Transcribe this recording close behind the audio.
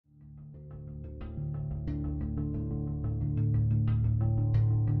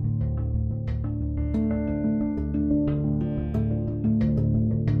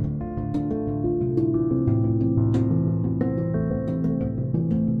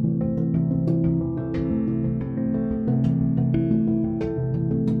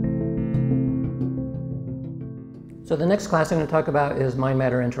So the next class I'm going to talk about is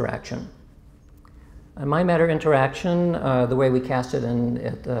mind-matter interaction. Mind-matter interaction, the way we cast it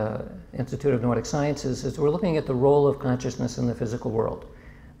at the Institute of Noetic Sciences, is we're looking at the role of consciousness in the physical world.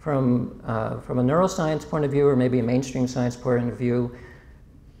 From a neuroscience point of view, or maybe a mainstream science point of view,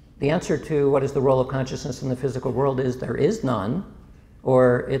 the answer to what is the role of consciousness in the physical world is there is none,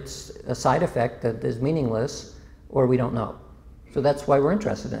 or it's a side effect that is meaningless, or we don't know. So that's why we're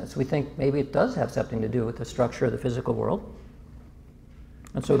interested in it. So we think maybe it does have something to do with the structure of the physical world.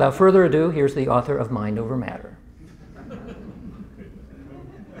 And so without further ado, here's the author of Mind Over Matter.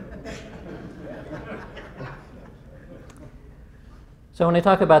 So when I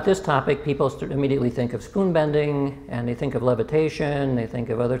talk about this topic, people immediately think of spoon bending, and they think of levitation, they think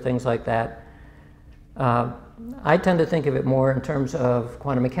of other things like that. I tend to think of it more in terms of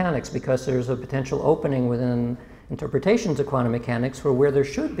quantum mechanics, because there's a potential opening within interpretations of quantum mechanics for where there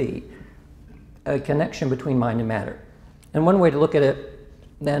should be a connection between mind and matter. And one way to look at it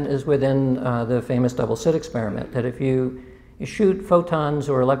then is within the famous double slit experiment, that if you shoot photons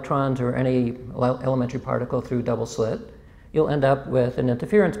or electrons or any elementary particle through double slit, you'll end up with an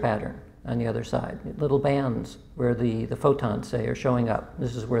interference pattern on the other side, little bands where the photons, say, are showing up.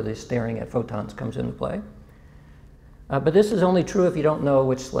 This is where the staring at photons comes into play. But this is only true if you don't know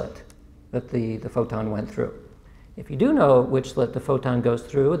which slit that the photon went through. If you do know which slit the photon goes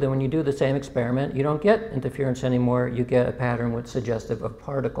through, then when you do the same experiment, you don't get interference anymore, you get a pattern which is suggestive of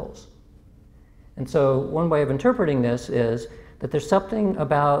particles. And so one way of interpreting this is that there's something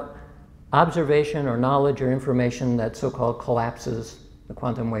about observation or knowledge or information that so-called collapses the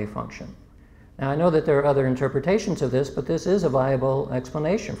quantum wave function. Now I know that there are other interpretations of this, but this is a viable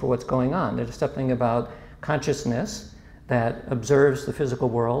explanation for what's going on. There's something about consciousness that observes the physical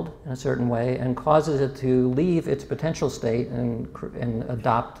world in a certain way and causes it to leave its potential state and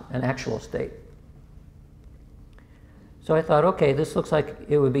adopt an actual state. So I thought, okay, this looks like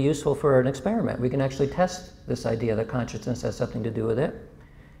it would be useful for an experiment. We can actually test this idea that consciousness has something to do with it.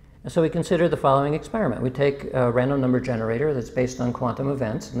 And so we consider the following experiment. We take a random number generator that's based on quantum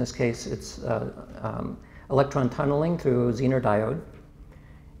events. In this case, it's electron tunneling through a Zener diode.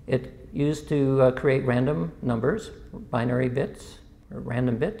 It's used to create random numbers, binary bits, or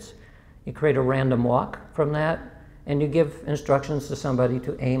random bits. You create a random walk from that, and you give instructions to somebody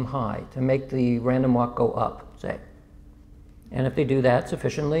to aim high, to make the random walk go up, say. And if they do that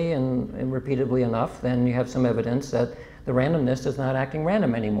sufficiently and repeatedly enough, then you have some evidence that the randomness is not acting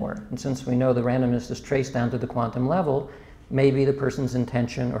random anymore. And since we know the randomness is traced down to the quantum level, maybe the person's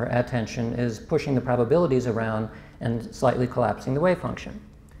intention or attention is pushing the probabilities around and slightly collapsing the wave function.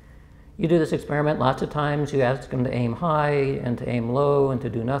 You do this experiment lots of times. You ask them to aim high and to aim low and to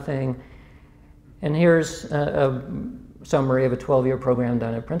do nothing. And here's a summary of a 12-year program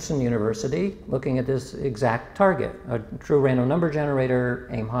done at Princeton University looking at this exact target, a true random number generator,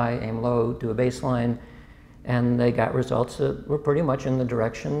 aim high, aim low, do a baseline. And they got results that were pretty much in the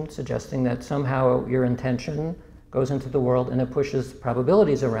direction suggesting that somehow your intention goes into the world and it pushes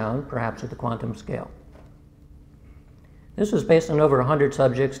probabilities around, perhaps at the quantum scale. This was based on over 100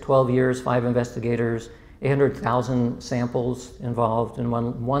 subjects, 12 years, 5 investigators, 800,000 samples involved in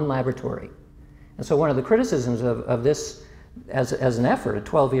one laboratory. And so one of the criticisms of this as an effort, a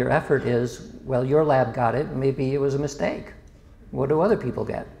 12-year effort, is, well, your lab got it, maybe it was a mistake. What do other people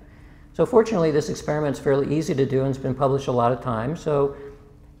get? So fortunately, this experiment is fairly easy to do and it's been published a lot of times. So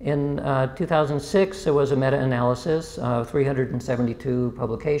in 2006, there was a meta-analysis of 372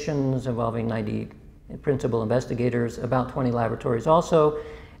 publications involving 90 principal investigators, about 20 laboratories also,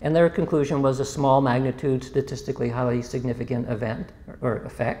 and their conclusion was a small magnitude, statistically highly significant event or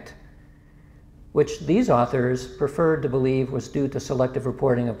effect, which these authors preferred to believe was due to selective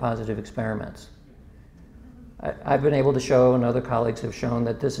reporting of positive experiments. I've been able to show, and other colleagues have shown,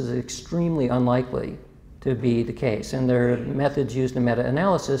 that this is extremely unlikely to be the case. And there are methods used in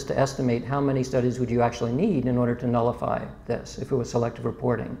meta-analysis to estimate how many studies would you actually need in order to nullify this if it was selective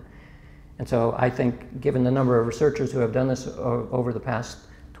reporting. And so I think, given the number of researchers who have done this over the past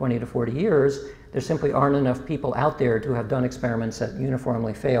 20 to 40 years, there simply aren't enough people out there to have done experiments that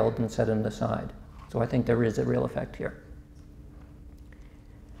uniformly failed and set them aside. So I think there is a real effect here.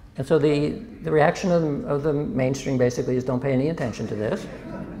 And so the reaction of the mainstream basically is don't pay any attention to this.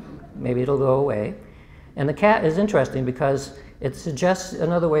 Maybe it'll go away. And the cat is interesting because it suggests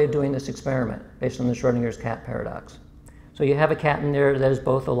another way of doing this experiment based on the Schrodinger's cat paradox. So you have a cat in there that is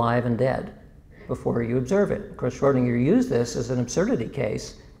both alive and dead before you observe it. Of course, Schrodinger used this as an absurdity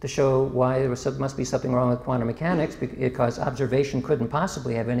case to show why there must be something wrong with quantum mechanics, because observation couldn't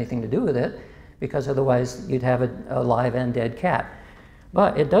possibly have anything to do with it, because otherwise you'd have a live and dead cat.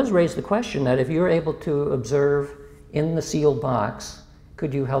 But it does raise the question that if you're able to observe in the sealed box,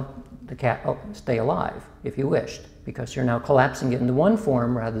 could you help the cat stay alive if you wished? Because you're now collapsing it into one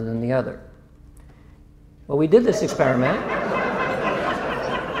form rather than the other. Well, we did this experiment.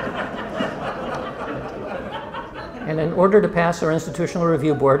 And in order to pass our institutional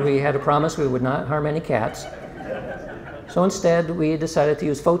review board, we had a promise we would not harm any cats. So instead, we decided to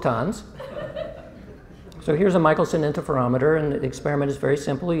use photons. So here's a Michelson interferometer, and the experiment is very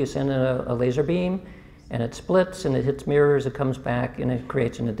simple. You send in a laser beam, and it splits, and it hits mirrors, it comes back, and it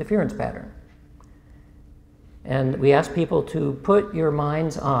creates an interference pattern. And we ask people to put your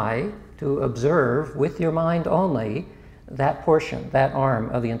mind's eye to observe, with your mind only, that portion, that arm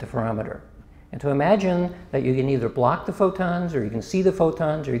of the interferometer. And to imagine that you can either block the photons, or you can see the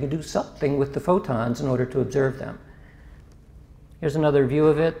photons, or you can do something with the photons in order to observe them. Here's another view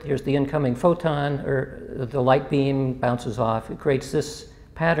of it. Here's the incoming photon, or the light beam bounces off. It creates this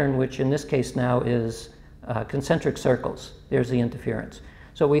pattern, which in this case now is concentric circles. There's the interference.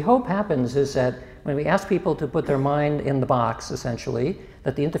 So what we hope happens is that when we ask people to put their mind in the box, essentially,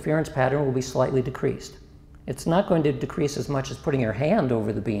 that the interference pattern will be slightly decreased. It's not going to decrease as much as putting your hand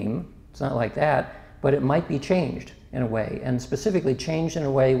over the beam. It's not like that, but it might be changed in a way, and specifically changed in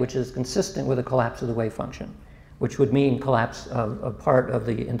a way which is consistent with a collapse of the wave function, which would mean collapse of a part of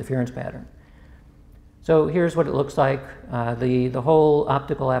the interference pattern. So here's what it looks like. The whole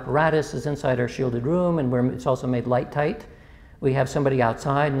optical apparatus is inside our shielded room, and it's also made light tight. We have somebody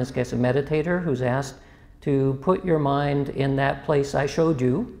outside, in this case a meditator, who's asked to put your mind in that place I showed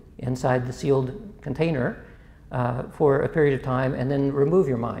you, inside the sealed container, for a period of time, and then remove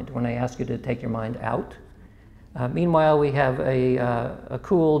your mind when I ask you to take your mind out. Meanwhile, we have a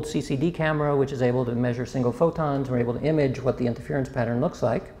cooled CCD camera, which is able to measure single photons. We're able to image what the interference pattern looks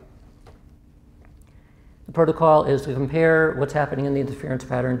like. The protocol is to compare what's happening in the interference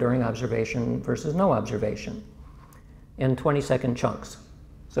pattern during observation versus no observation in 20-second chunks.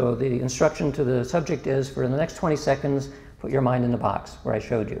 So the instruction to the subject is, for the next 20 seconds, put your mind in the box where I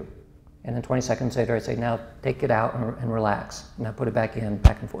showed you. And then 20 seconds later, I say, now take it out and relax. Now put it back in,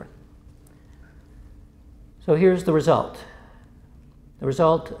 back and forth. So here's the result. The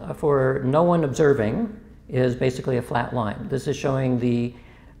result for no one observing is basically a flat line. This is showing the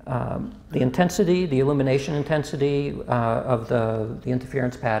intensity, the illumination intensity of the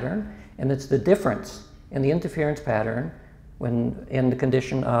interference pattern, and it's the difference in the interference pattern when in the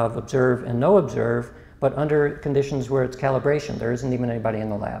condition of observe and no observe, but under conditions where it's calibration. There isn't even anybody in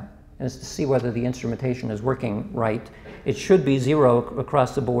the lab. And it's to see whether the instrumentation is working right. It should be 0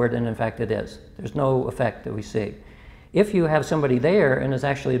 across the board, and in fact it is. There's no effect that we see. If you have somebody there and is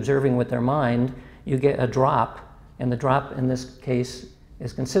actually observing with their mind, you get a drop, and the drop in this case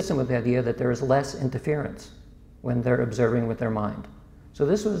is consistent with the idea that there is less interference when they're observing with their mind. So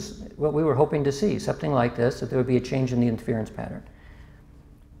this was what we were hoping to see, something like this, that there would be a change in the interference pattern.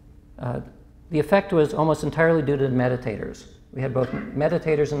 The effect was almost entirely due to the meditators. We had both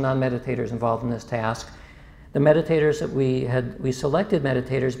meditators and non-meditators involved in this task. The meditators that we selected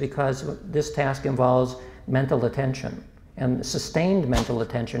meditators because this task involves mental attention, and sustained mental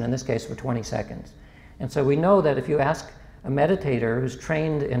attention, in this case for 20 seconds. And so we know that if you ask a meditator who's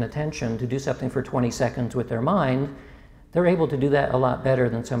trained in attention to do something for 20 seconds with their mind, they're able to do that a lot better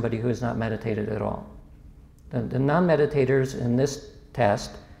than somebody who has not meditated at all. The non-meditators in this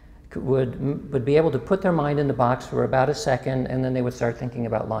test would be able to put their mind in the box for about a second, and then they would start thinking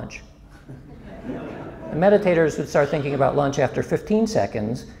about lunch. The meditators would start thinking about lunch after 15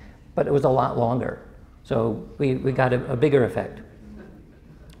 seconds, but it was a lot longer. So we got a bigger effect.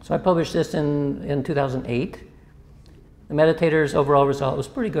 So I published this in 2008. The meditators' overall result was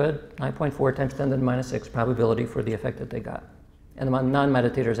pretty good, 9.4 times 10 to the minus 6 probability for the effect that they got. And the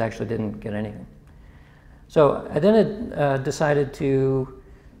non-meditators actually didn't get anything. So I then decided to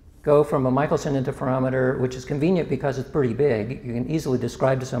go from a Michelson interferometer, which is convenient because it's pretty big, you can easily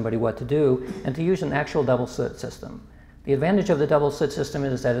describe to somebody what to do, and to use an actual double slit system. The advantage of the double slit system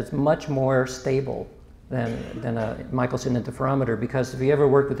is that it's much more stable than a Michelson interferometer, because if you ever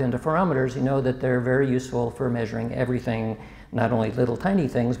worked with interferometers, you know that they're very useful for measuring everything, not only little tiny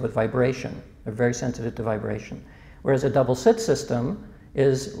things, but vibration. They're very sensitive to vibration. Whereas a double slit system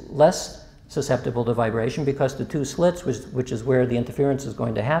is less susceptible to vibration because the two slits, which is where the interference is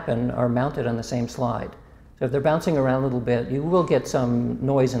going to happen, are mounted on the same slide. So if they're bouncing around a little bit, you will get some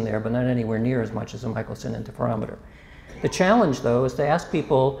noise in there, but not anywhere near as much as a Michelson interferometer. The challenge, though, is to ask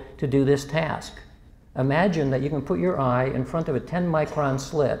people to do this task. Imagine that you can put your eye in front of a 10-micron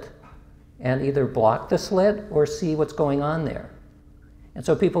slit and either block the slit or see what's going on there. And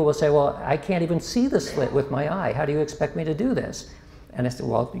so people will say, well, I can't even see the slit with my eye. How do you expect me to do this? And I said,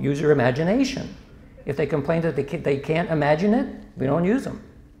 well, use your imagination. If they complain that they can't imagine it, we don't use them.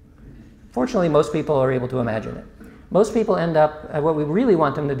 Fortunately, most people are able to imagine it. Most people end up, what we really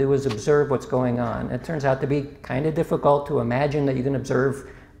want them to do is observe what's going on. It turns out to be kind of difficult to imagine that you can observe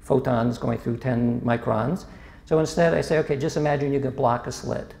photons going through 10 microns. So instead I say, okay, just imagine you can block a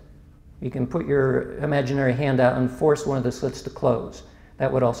slit. You can put your imaginary hand out and force one of the slits to close.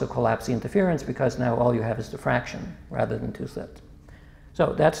 That would also collapse the interference because now all you have is diffraction rather than two slits.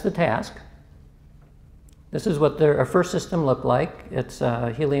 So that's the task. This is what our first system looked like. It's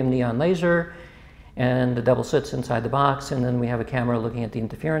a helium neon laser and the double slits inside the box, and then we have a camera looking at the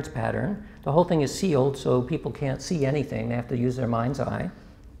interference pattern. The whole thing is sealed so people can't see anything. They have to use their mind's eye.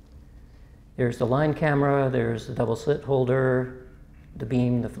 There's the line camera, there's the double slit holder, the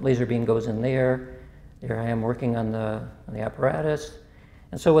beam, the laser beam goes in there. There I am working on the apparatus.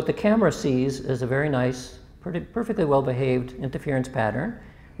 And so what the camera sees is a very nice, perfectly well-behaved interference pattern.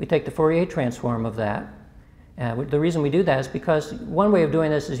 We take the Fourier transform of that. The reason we do that is because one way of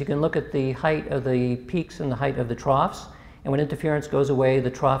doing this is you can look at the height of the peaks and the height of the troughs, and when interference goes away, the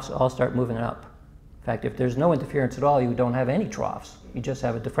troughs all start moving up. In fact, if there's no interference at all, you don't have any troughs. You just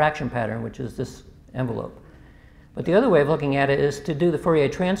have a diffraction pattern, which is this envelope. But the other way of looking at it is to do the Fourier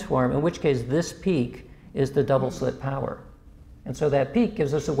transform, in which case this peak is the double slit power. And so that peak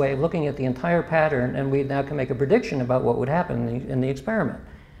gives us a way of looking at the entire pattern, and we now can make a prediction about what would happen in the experiment.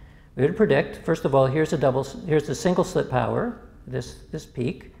 We would predict, first of all, here's the single slit power, this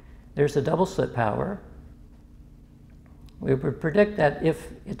peak. There's the double slit power. We would predict that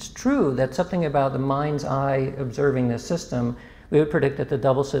if it's true that something about the mind's eye observing this system, we would predict that the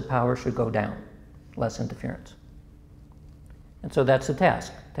double slit power should go down, less interference. And so that's the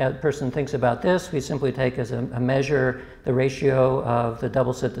task. That person thinks about this. We simply take as a measure the ratio of the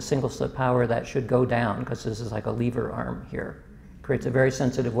double slit to single slit power that should go down, because this is like a lever arm here. Creates a very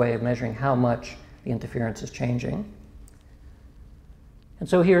sensitive way of measuring how much the interference is changing. And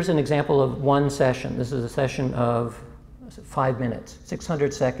so here's an example of one session. This is a session of 5 minutes,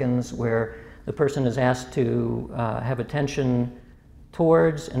 600 seconds, where the person is asked to have attention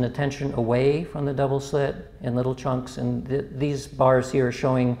towards and attention away from the double slit in little chunks. And these bars here are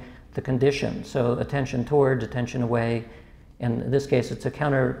showing the condition. So attention towards, attention away. And in this case, it's a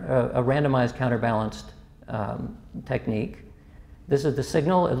randomized counterbalanced technique. This is the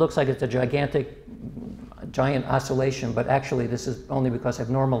signal. It looks like it's a giant oscillation, but actually this is only because I've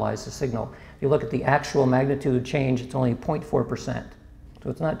normalized the signal. If you look at the actual magnitude change, it's only 0.4%. So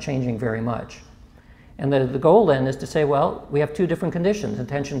it's not changing very much. And the goal then is to say, well, we have two different conditions,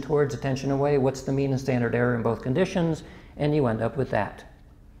 attention towards, attention away. What's the mean and standard error in both conditions? And you end up with that.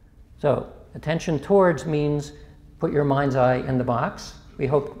 So attention towards means put your mind's eye in the box. We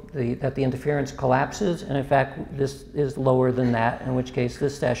hope that the interference collapses, and in fact, this is lower than that, in which case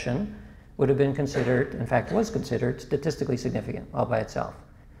this session would have been considered, in fact was considered, statistically significant all by itself.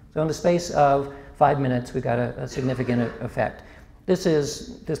 So in the space of 5 minutes, we got a significant effect. This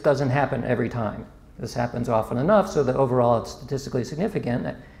doesn't happen every time. This happens often enough so that overall it's statistically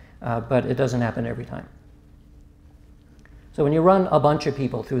significant, but it doesn't happen every time. So when you run a bunch of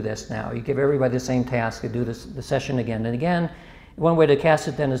people through this now, you give everybody the same task to do the session again and again. One way to cast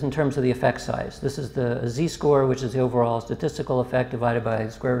it then is in terms of the effect size. This is the z-score, which is the overall statistical effect divided by the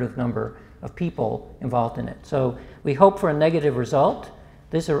square root of number of people involved in it. So we hope for a negative result.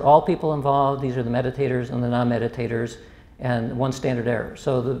 These are all people involved. These are the meditators and the non-meditators, and one standard error.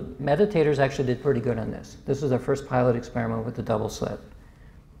 So the meditators actually did pretty good on this. This was our first pilot experiment with the double slit.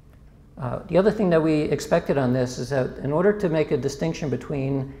 The other thing that we expected on this is that in order to make a distinction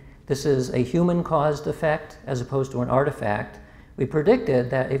between this is a human-caused effect as opposed to an artifact, we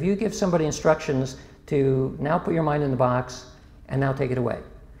predicted that if you give somebody instructions to now put your mind in the box and now take it away,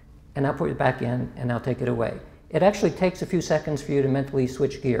 and now put it back in and now take it away, it actually takes a few seconds for you to mentally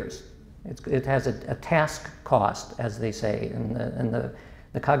switch gears. It has a task cost, as they say in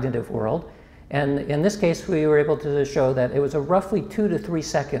the cognitive world. And in this case, we were able to show that it was a roughly 2 to 3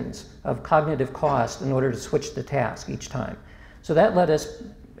 seconds of cognitive cost in order to switch the task each time. So that led us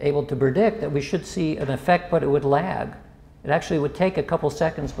able to predict that we should see an effect, but it would lag. It actually would take a couple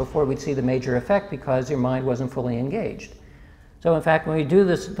seconds before we'd see the major effect because your mind wasn't fully engaged. So in fact, when we do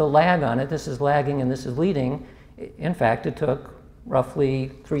the lag on it, this is lagging and this is leading, in fact, it took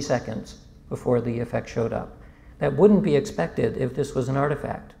roughly 3 seconds before the effect showed up. That wouldn't be expected if this was an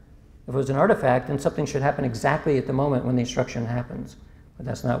artifact. If it was an artifact, then something should happen exactly at the moment when the instruction happens, but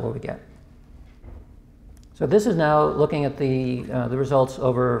that's not what we get. So this is now looking at the results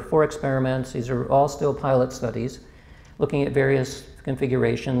over 4 experiments. These are all still pilot studies, looking at various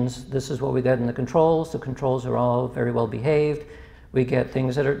configurations. This is what we got in the controls. The controls are all very well behaved. we get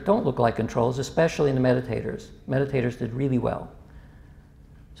things that don't look like controls, especially in the meditators. Meditators did really well.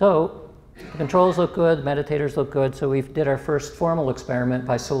 So the controls look good, meditators look good, so we did our first formal experiment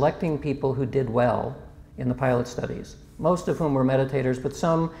by selecting people who did well in the pilot studies, most of whom were meditators, but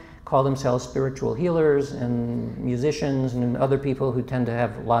some call themselves spiritual healers and musicians and other people who tend to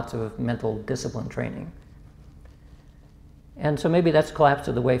have lots of mental discipline training. And so maybe that's collapse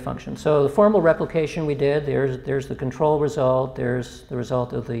of the wave function. So the formal replication we did, there's the control result, there's the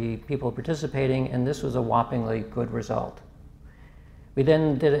result of the people participating, and this was a whoppingly good result. We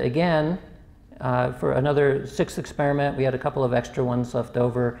then did it again for another 6th experiment. We had a couple of extra ones left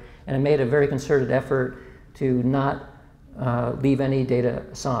over, and it made a very concerted effort to not leave any data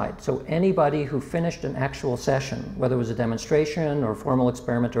aside. So anybody who finished an actual session, whether it was a demonstration or formal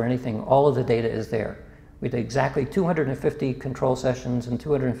experiment or anything, all of the data is there. We did exactly 250 control sessions and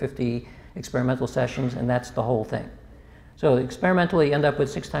 250 experimental sessions, and that's the whole thing. So experimentally end up with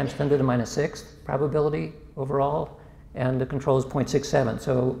 6 times 10 to the minus 6th probability overall, and the control is 0.67,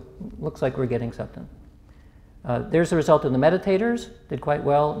 so looks like we're getting something. There's the result of the meditators, did quite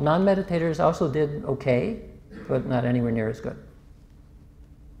well. Non-meditators also did okay, but not anywhere near as good.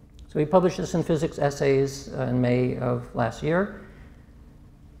 So we published this in Physics Essays in May of last year.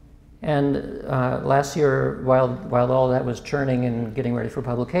 And last year, while all that was churning and getting ready for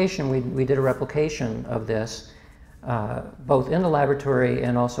publication, we did a replication of this, both in the laboratory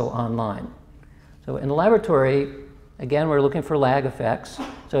and also online. So in the laboratory, again, we're looking for lag effects.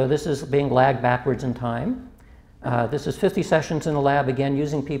 So this is being lagged backwards in time. This is 50 sessions in the lab, again,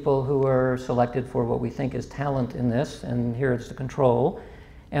 using people who are selected for what we think is talent in this, and here it's the control.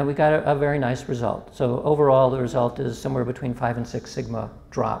 And we got a very nice result. So overall, the result is somewhere between 5 and 6 sigma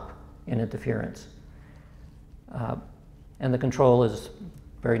drop in interference. And the control is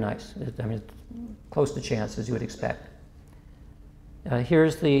very nice. I mean, it's close to chance, as you would expect.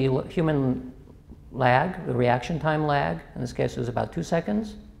 Here's the human lag, the reaction time lag. In this case, it was about 2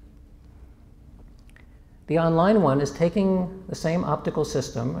 seconds. The online one is taking the same optical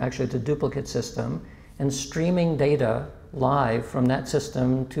system, actually it's a duplicate system, and streaming data live from that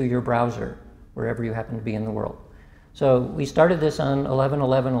system to your browser, wherever you happen to be in the world. So we started this on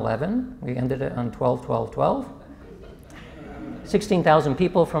 11/11/11. We ended it on 12/12/12. 16,000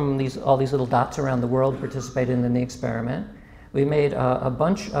 people from all these little dots around the world participated in the experiment. We made a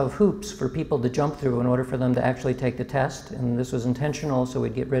bunch of hoops for people to jump through in order for them to actually take the test, and this was intentional, so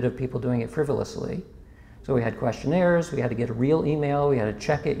we'd get rid of people doing it frivolously. So we had questionnaires, we had to get a real email, we had to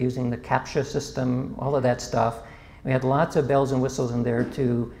check it using the CAPTCHA system, all of that stuff. We had lots of bells and whistles in there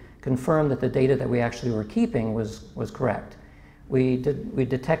to confirm that the data that we actually were keeping was correct. We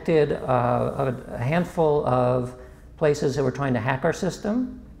detected a handful of places that were trying to hack our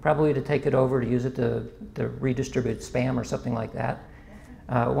system, probably to take it over to use it to redistribute spam or something like that.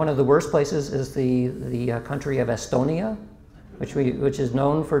 One of the worst places is the country of Estonia, which is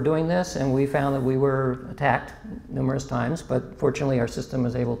known for doing this, and we found that we were attacked numerous times, but fortunately our system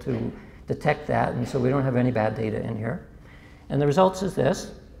was able to detect that, and so we don't have any bad data in here. And the results is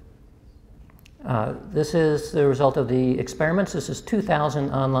this. This is the result of the experiments. This is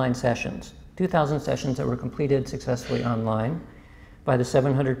 2,000 online sessions, 2,000 sessions that were completed successfully online by the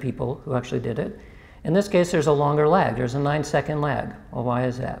 700 people who actually did it. In this case, there's a longer lag. There's a 9-second lag. Well, why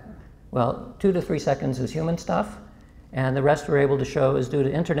is that? Well, 2 to 3 seconds is human stuff, and the rest we're able to show is due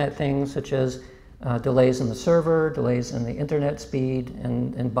to internet things such as delays in the server, delays in the internet speed,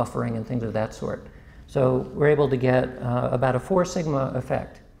 and buffering and things of that sort. So we're able to get about a 4 sigma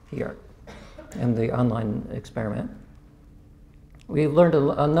effect here in the online experiment. We learned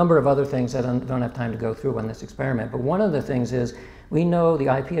a number of other things that I don't have time to go through on this experiment, but one of the things is we know the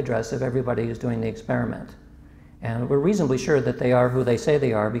IP address of everybody who's doing the experiment. And we're reasonably sure that they are who they say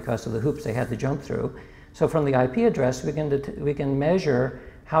they are because of the hoops they had to jump through. So from the IP address, we can measure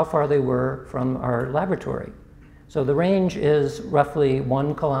how far they were from our laboratory. So the range is roughly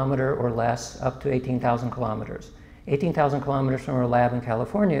 1 kilometer or less up to 18,000 kilometers. 18,000 kilometers from our lab in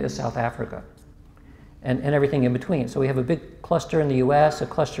California is South Africa, and everything in between. So we have a big cluster in the US, a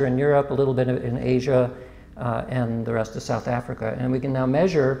cluster in Europe, a little bit in Asia, and the rest of South Africa. And we can now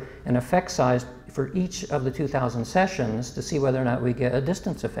measure an effect size for each of the 2,000 sessions to see whether or not we get a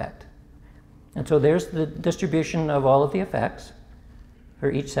distance effect. And so there's the distribution of all of the effects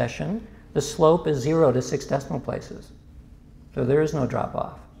for each session. The slope is 0 to 6 decimal places. So there is no drop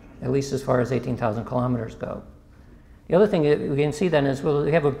off, at least as far as 18,000 kilometers go. The other thing that we can see then is, well,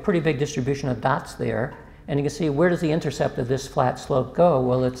 we have a pretty big distribution of dots there, and you can see where does the intercept of this flat slope go?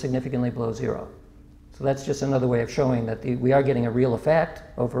 Well, it's significantly below 0. So that's just another way of showing that we are getting a real effect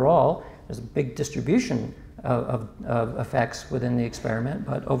overall. There's a big distribution of effects within the experiment,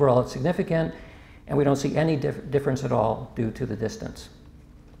 but overall it's significant, and we don't see any difference at all due to the distance.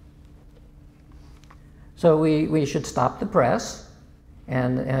 So we should stop the press,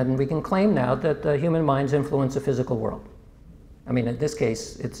 and we can claim now that the human minds influence the physical world. I mean, in this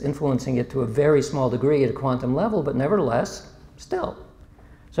case, it's influencing it to a very small degree at a quantum level, but nevertheless, still.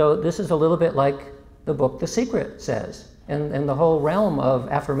 So this is a little bit like the book The Secret says, and the whole realm of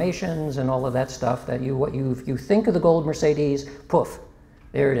affirmations and all of that stuff, that if you think of the gold Mercedes, poof,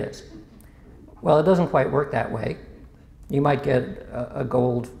 there it is. Well, it doesn't quite work that way. You might get a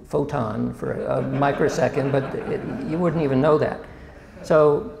gold photon for a microsecond, but you wouldn't even know that.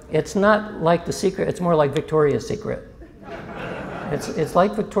 So it's not like The Secret, it's more like Victoria's Secret. It's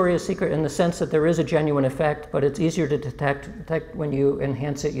like Victoria's Secret in the sense that there is a genuine effect, but it's easier to detect when you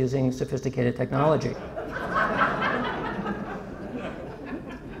enhance it using sophisticated technology.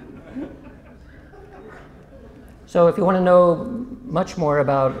 So if you want to know much more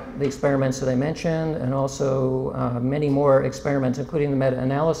about the experiments that I mentioned, and also many more experiments, including the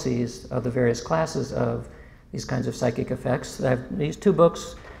meta-analyses of the various classes of these kinds of psychic effects, I have these two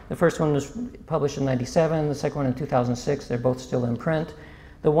books. The first one was published in '97, the second one in 2006. They're both still in print.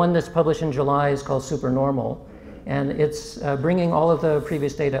 The one that's published in July is called Supernormal, and it's bringing all of the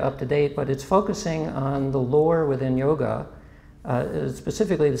previous data up to date, but it's focusing on the lore within yoga,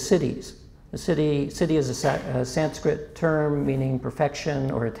 specifically the siddhis. The siddhi is a Sanskrit term meaning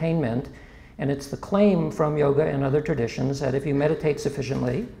perfection or attainment, and it's the claim from yoga and other traditions that if you meditate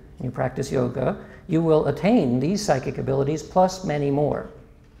sufficiently, and you practice yoga, you will attain these psychic abilities plus many more.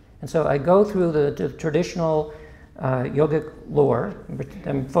 And so I go through the traditional yogic lore.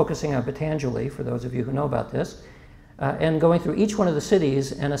 I'm focusing on Patanjali, for those of you who know about this, and going through each one of the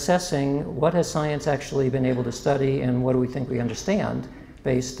siddhis and assessing what has science actually been able to study and what do we think we understand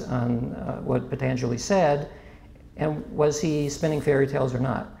based on what Patanjali said, and was he spinning fairy tales or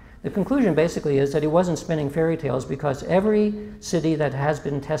not. The conclusion basically is that he wasn't spinning fairy tales, because every siddhi that has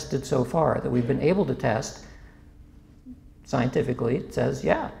been tested so far, that we've been able to test scientifically, says,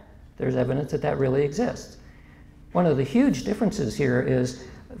 yeah, there's evidence that that really exists. One of the huge differences here is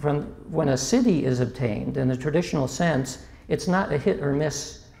from when a siddhi is obtained, in the traditional sense, it's not a hit or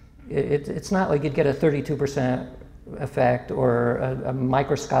miss. It's not like you'd get a 32% effect or a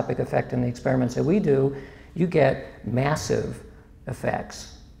microscopic effect in the experiments that we do. You get massive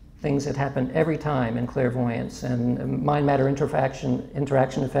effects, things that happen every time in clairvoyance, and mind-matter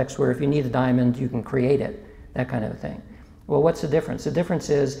interaction effects where if you need a diamond, you can create it, that kind of thing. Well, what's the difference? The difference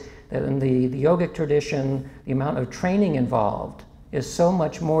is that in the yogic tradition, the amount of training involved is so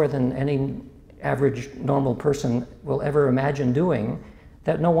much more than any average normal person will ever imagine doing,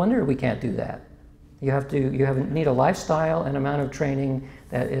 that no wonder we can't do that. You need a lifestyle and amount of training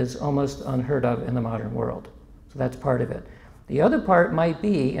that is almost unheard of in the modern world. So that's part of it. The other part might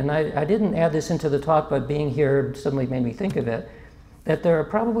be, and I didn't add this into the talk, but being here suddenly made me think of it, that there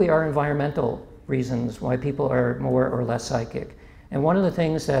probably are environmental reasons why people are more or less psychic. And one of the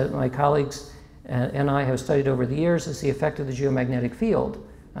things that my colleagues and I have studied over the years is the effect of the geomagnetic field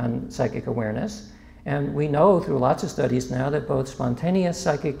on psychic awareness. And we know through lots of studies now that both spontaneous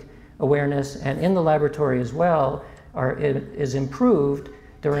psychic awareness and in the laboratory as well is improved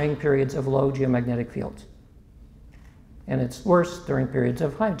during periods of low geomagnetic fields. And it's worse during periods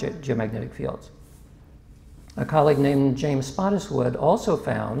of high geomagnetic fields. A colleague named James Spottiswoode also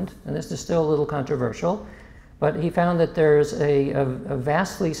found, and this is still a little controversial, but he found that there's a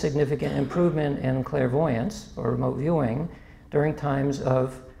vastly significant improvement in clairvoyance or remote viewing during times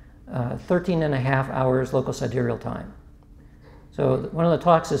of 13 and a half hours local sidereal time. So one of the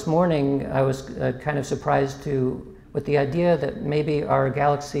talks this morning, I was kind of surprised with the idea that maybe our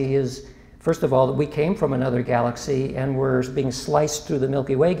galaxy is, first of all, that we came from another galaxy and we're being sliced through the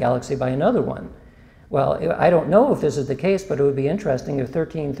Milky Way galaxy by another one. Well, I don't know if this is the case, but it would be interesting if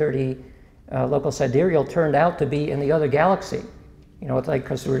 1330 local sidereal turned out to be in the other galaxy. You know, it's like,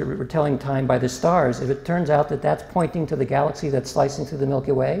 because we're telling time by the stars. If it turns out that that's pointing to the galaxy that's slicing through the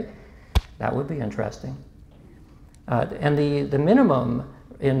Milky Way, that would be interesting. And the minimum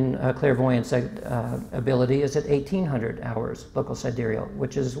in clairvoyance ability is at 1800 hours local sidereal,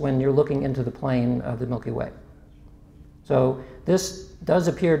 which is when you're looking into the plane of the Milky Way. So this does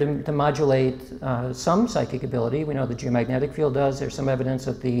appear to modulate some psychic ability. We know the geomagnetic field does. There's some evidence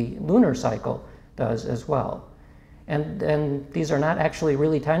that the lunar cycle does as well. And these are not actually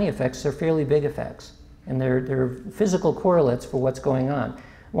really tiny effects. They're fairly big effects. And they're physical correlates for what's going on.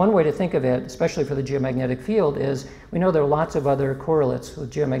 One way to think of it, especially for the geomagnetic field, is we know there are lots of other correlates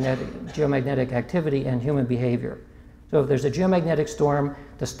with geomagnetic activity and human behavior. So if there's a geomagnetic storm,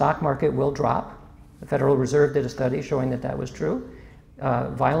 the stock market will drop. The Federal Reserve did a study showing that that was true.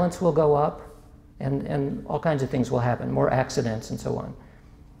 Violence will go up, and all kinds of things will happen, more accidents and so on.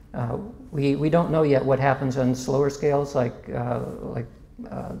 We don't know yet what happens on slower scales like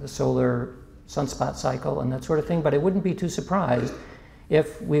the solar sunspot cycle and that sort of thing, but I wouldn't be too surprised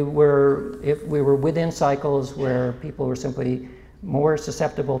if we were within cycles where people were simply more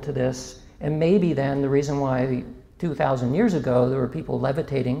susceptible to this, and maybe then the reason why 2,000 years ago there were people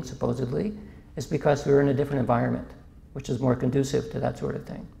levitating, supposedly, is because we were in a different environment, which is more conducive to that sort of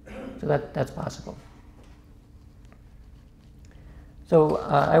thing. So that's possible. So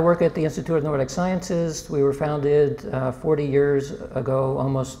I work at the Institute of Noetic Sciences. We were founded 40 years ago,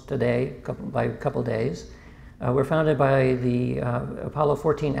 almost today, by a couple days. We're founded by the Apollo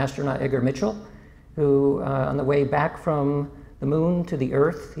 14 astronaut Edgar Mitchell, who on the way back from the moon to the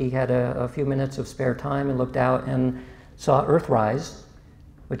Earth, he had a few minutes of spare time and looked out and saw Earthrise,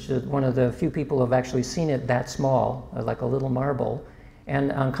 which is one of the few people who have actually seen it that small, like a little marble.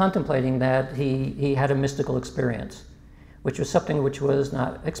 And on contemplating that, he had a mystical experience, which was something which was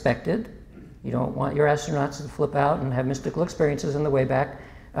not expected. You don't want your astronauts to flip out and have mystical experiences on the way back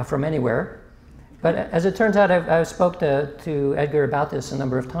from anywhere. But as it turns out, I spoke to Edgar about this a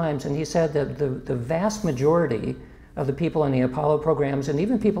number of times, and he said that the vast majority of the people in the Apollo programs, and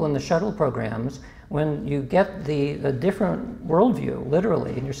even people in the shuttle programs, when you get the different worldview,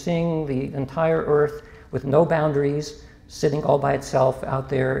 literally, and you're seeing the entire Earth with no boundaries, sitting all by itself out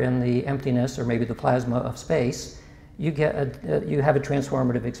there in the emptiness or maybe the plasma of space, you have a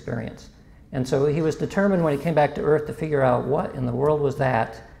transformative experience. And so he was determined when he came back to Earth to figure out what in the world was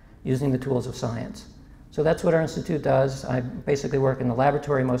that using the tools of science. So that's what our institute does. I basically work in the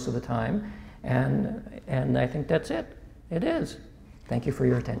laboratory most of the time, and I think that's it. It is. Thank you for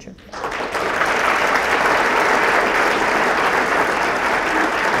your attention.